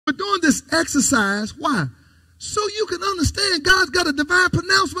doing this exercise. Why? So you can understand God's got a divine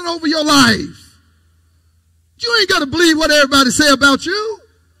pronouncement over your life. You ain't got to believe what everybody say about you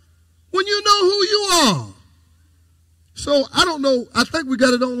when you know who you are. So I don't know. I think we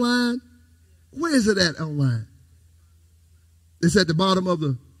got it online. Where is it at online? It's at the bottom of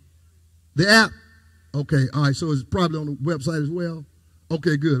the app. Okay, all right. So it's probably on the website as well.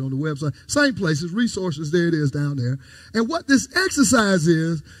 Okay, good. On the website. Same places, resources. There it is down there. And what this exercise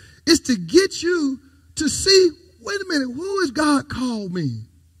is to get you to see, wait a minute, who has God called me?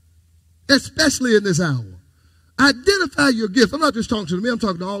 Especially in this hour. Identify your gift. I'm not just talking to me. I'm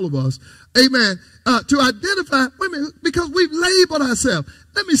talking to all of us. Amen. To identify, wait a minute, because we've labeled ourselves.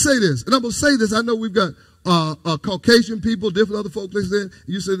 Let me say this, and I'm going to say this. I know we've got Caucasian people, different other folk listening.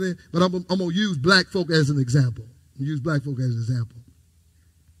 You sitting there, but I'm going to use black folk as an example.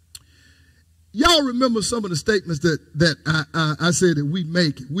 Y'all remember some of the statements that I said that we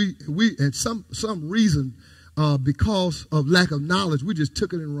make. We and some reason because of lack of knowledge, we just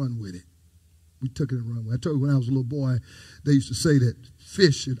took it and run with it. I told you when I was a little boy, they used to say that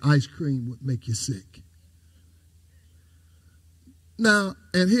fish and ice cream would make you sick. Now,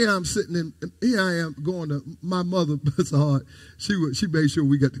 and here I'm sitting here I am going to, my mother, bless her heart, she made sure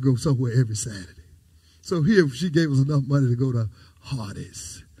we got to go somewhere every Saturday. So here she gave us enough money to go to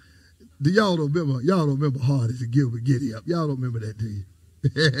Hardee's. Y'all don't remember Hardee's and Gilbert Giddy Up. Y'all don't remember that, do you?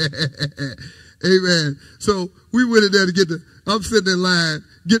 Amen. So we went in there I'm sitting in line,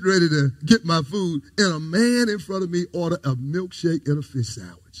 getting ready to get my food, and a man in front of me ordered a milkshake and a fish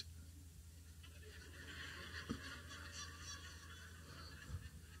sandwich.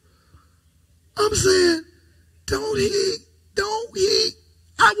 I'm saying, don't he?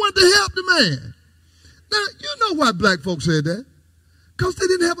 I want to help the man. Now, you know why black folks said that? Because they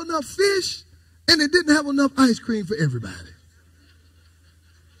didn't have enough fish and they didn't have enough ice cream for everybody.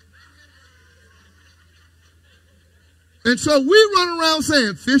 And so we run around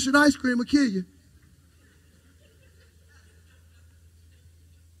saying, fish and ice cream will kill you.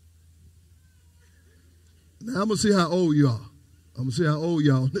 Now, I'm going to see how old you are. I'm going to see how old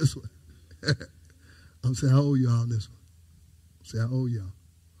you are on this one. I'm going to see how old you are on this one. See how old you are.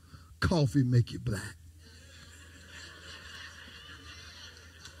 Coffee make you black.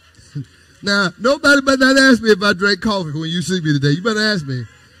 Now, nobody better not ask me if I drank coffee when you see me today. You better ask me.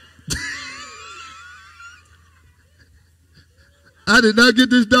 I did not get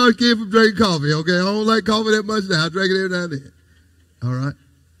this dark skin from drinking coffee, okay? I don't like coffee that much now. I drink it every now and then. All right?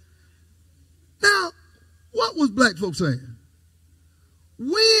 Now, what was black folks saying?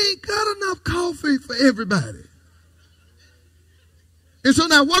 We ain't got enough coffee for everybody. And so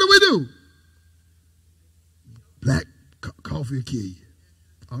now what do? Black coffee will kill you.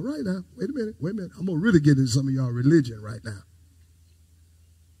 All right now, wait a minute. I'm going to really get into some of y'all religion right now.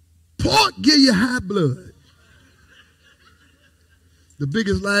 Pork give you high blood. The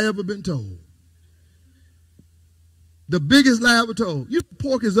biggest lie ever been told. The biggest lie ever told. You know,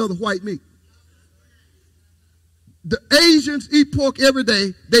 pork is other white meat. The Asians eat pork every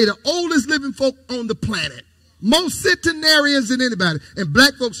day. They the oldest living folk on the planet. Most centenarians than anybody. And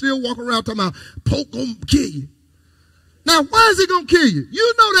black folks still walk around talking about pork gonna kill you. Now, why is it going to kill you?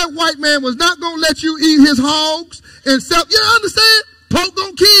 You know that white man was not going to let you eat his hogs and stuff. You understand? Pork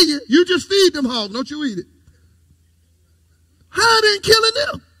going to kill you. You just feed them hogs. Don't you eat it. How it ain't killing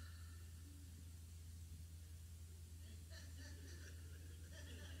them?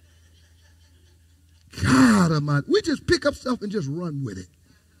 God Almighty. We just pick up stuff and just run with it.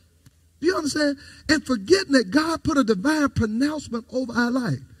 Do you understand? And forgetting that God put a divine pronouncement over our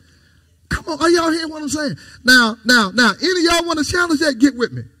life. Come on, are y'all hearing what I'm saying? Now, any of y'all want to challenge that? Get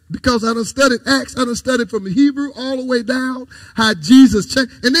with me. Because I done studied Acts, I done studied from the Hebrew all the way down, how Jesus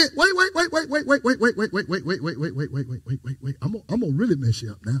changed. And then, wait. I'm going to really mess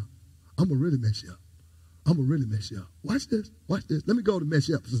you up now. I'm going to really mess you up. Watch this. Let me go to mess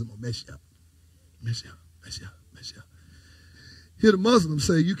you up, because I'm going to mess you up. Mess you up. Hear the Muslims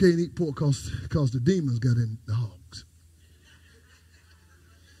say you can't eat pork because the demons got in the hogs.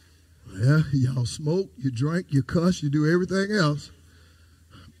 Yeah, y'all smoke, you drink, you cuss, you do everything else.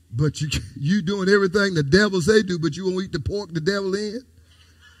 But you doing everything the devil say do, but you won't eat the pork the devil in.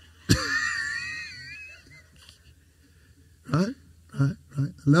 Right.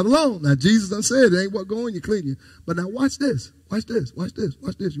 Let alone. Now, Jesus done said it ain't what go in you clean you. But now watch this. You want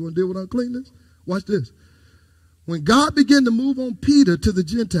to deal with uncleanness? Watch this. When God began to move on Peter to the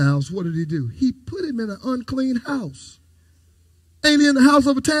Gentiles, what did he do? He put him in an unclean house. Ain't he in the house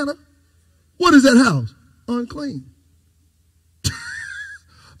of a tanner? What is that house? Unclean.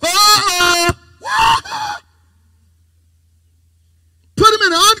 Put him in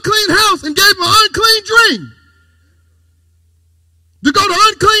in an unclean house and gave him an unclean dream to go to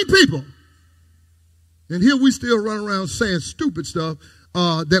unclean people. And here we still run around saying stupid stuff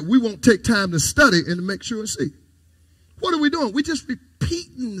that we won't take time to study and to make sure and see. What are we doing? We're just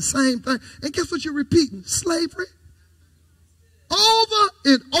repeating the same thing. And guess what you're repeating? Slavery. Over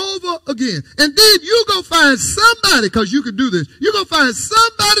and over again. And then you go find somebody, because you can do this, you go find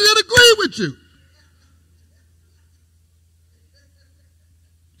somebody that agree with you.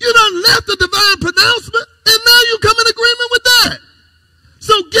 You done left the divine pronouncement, and now you come in agreement with that.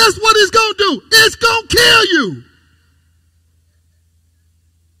 So guess what it's going to do? It's going to kill you.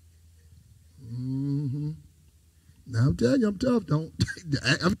 Now I'm telling you, I'm tough. Don't.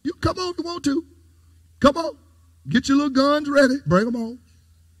 You come on if you want to. Come on. Get your little guns ready. Bring them on.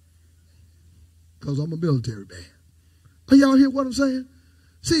 Because I'm a military man. Are y'all hear what I'm saying?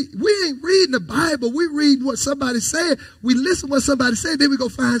 See, we ain't reading the Bible. We read what somebody said. We listen to what somebody said. Then we go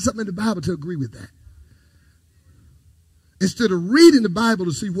find something in the Bible to agree with that. Instead of reading the Bible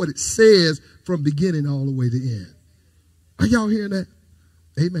to see what it says from beginning all the way to end. Are y'all hearing that?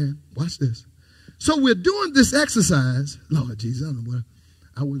 Amen. Watch this. So we're doing this exercise. Lord Jesus, I don't know where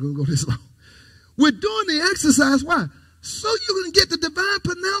I wasn't going to go this long. We're doing the exercise. Why? So you can get the divine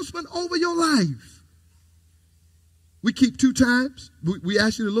pronouncement over your life. We keep 2 times. We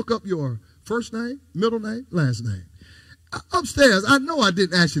ask you to look up your first name, middle name, last name. Upstairs, I know I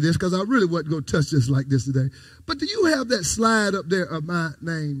didn't ask you this because I really wasn't going to touch this like this today. But do you have that slide up there of my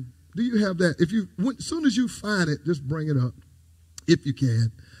name? Do you have that? If you, as soon as you find it, just bring it up if you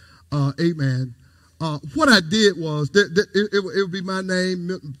can. Amen. What I did was, it would be my name,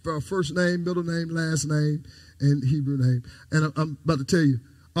 first name, middle name, last name, and Hebrew name. And I'm about to tell you,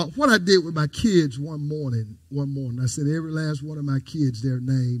 what I did with my kids one morning, I said every last one of my kids, their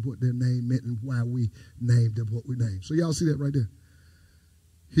name, what their name meant, and why we named them what we named. So y'all see that right there?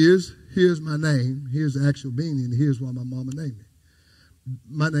 Here's my name, here's the actual meaning, and here's why my mama named me.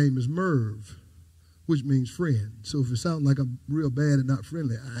 My name is Merv, which means friend. So if it sounds like I'm real bad and not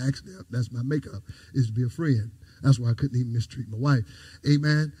friendly, that's my makeup, is to be a friend. That's why I couldn't even mistreat my wife.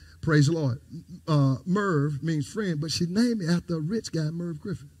 Amen. Praise the Lord. Merv means friend, but she named me after a rich guy, Merv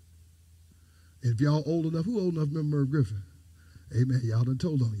Griffin. And if y'all old enough, who old enough to remember Merv Griffin? Amen. Y'all done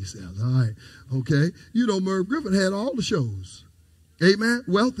told on yourselves. All right. Okay. You know, Merv Griffin had all the shows. Amen.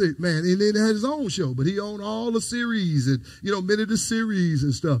 Wealthy man. And then he had his own show, but he owned all the series and, many of the series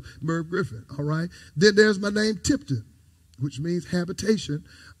and stuff. Merv Griffin. All right. Then there's my name, Tipton, which means habitation.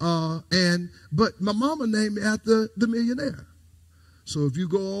 But my mama named me after the millionaire. So if you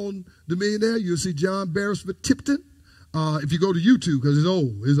go on The Millionaire, you'll see John Beresford Tipton. If you go to YouTube, because it's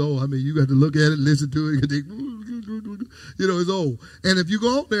old. I mean, you got to look at it, listen to it. It's old. And if you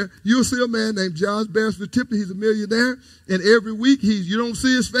go on there, you'll see a man named John Beresford Tipton. He's a millionaire. And every week, you don't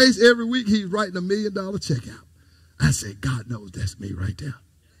see his face. Every week, he's writing $1 million check out. I say, God knows that's me right there.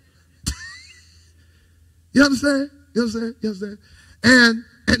 You understand? You understand? You understand? And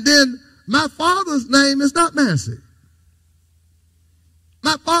then my father's name is not Massey.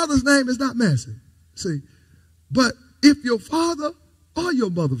 My father's name is not Massey. See, but if your father or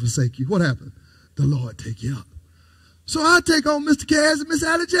your mother forsake you, what happened? The Lord take you up. So I take on Mr. Cass and Miss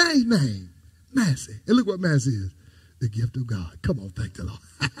Allie Jane's name, Massey. And look what Massey is. The gift of God. Come on, thank the Lord.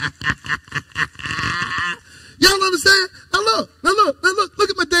 Y'all understand? Now look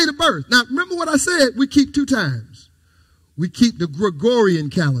at my date of birth. Now remember what I said, we keep 2 times. We keep the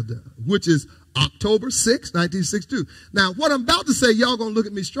Gregorian calendar, which is October 6, 1962. Now, what I'm about to say, y'all going to look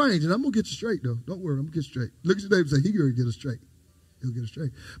at me strange, and I'm going to get you straight, though. Don't worry, I'm going to get you straight. Look at your neighbor and say, he's going to get us straight. He'll get us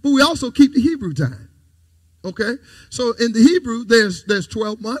straight. But we also keep the Hebrew time. Okay? So, in the Hebrew, there's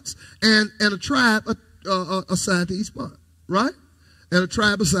 12 months, and a tribe assigned to each month, right? And a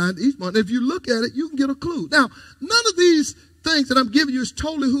tribe assigned to each month. And if you look at it, you can get a clue. Now, none of these things that I'm giving you is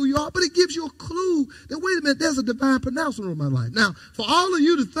totally who you are, but it gives you a clue that, wait a minute, there's a divine pronouncement on my life. Now, for all of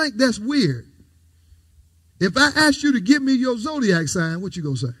you to think that's weird, if I asked you to give me your zodiac sign, what you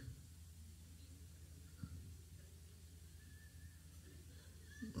gonna say?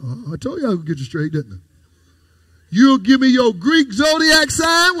 I told you I would get you straight, didn't I? You'll give me your Greek zodiac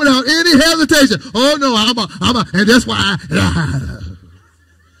sign without any hesitation. Oh no, and that's why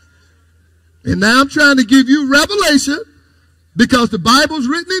and now I'm trying to give you revelation because the Bible's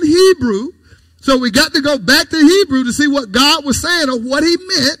written in Hebrew. So we got to go back to Hebrew to see what God was saying or what he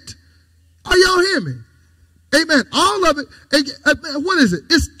meant. Are y'all hearing me? Amen. All of it. What is it?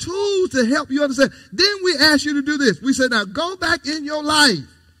 It's tools to help you understand. Then we ask you to do this. We say, now go back in your life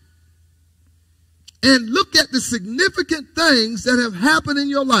and look at the significant things that have happened in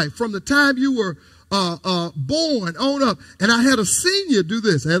your life from the time you were born on up. And I had a senior do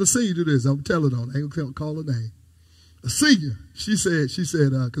this. I'm telling on. I ain't gonna call her name. A senior. She said,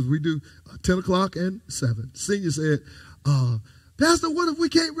 because we do 10 o'clock and 7. Senior said, Pastor, what if we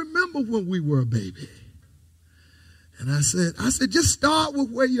can't remember when we were a baby? And I said, just start with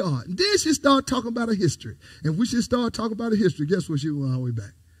where you are. And then she started talking about her history. And we should start talking about her history. Guess what? She went all the way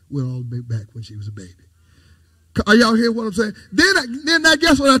back. Went all the way back when she was a baby. Are y'all hear what I'm saying? Then I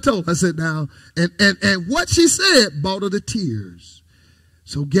guess what I told her? I said, now, and what she said brought her to tears.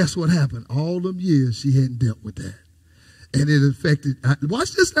 So guess what happened? All them years she hadn't dealt with that. And it affected,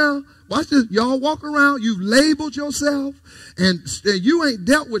 watch this now, watch this. Y'all walk around, you've labeled yourself, and you ain't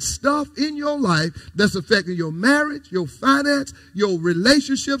dealt with stuff in your life that's affecting your marriage, your finance, your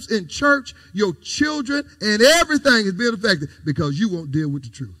relationships in church, your children, and everything is being affected because you won't deal with the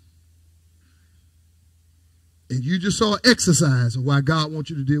truth. And you just saw an exercise of why God wants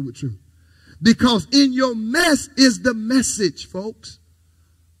you to deal with truth. Because in your mess is the message, folks.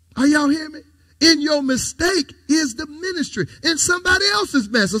 Are y'all hearing me? In your mistake is the ministry. In somebody else's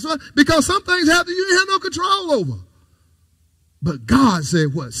mess. Because some things happen you have no control over. But God said,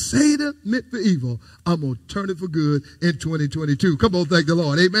 what Satan meant for evil, I'm going to turn it for good in 2022. Come on, thank the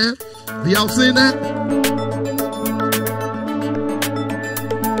Lord. Amen. Have y'all seen that?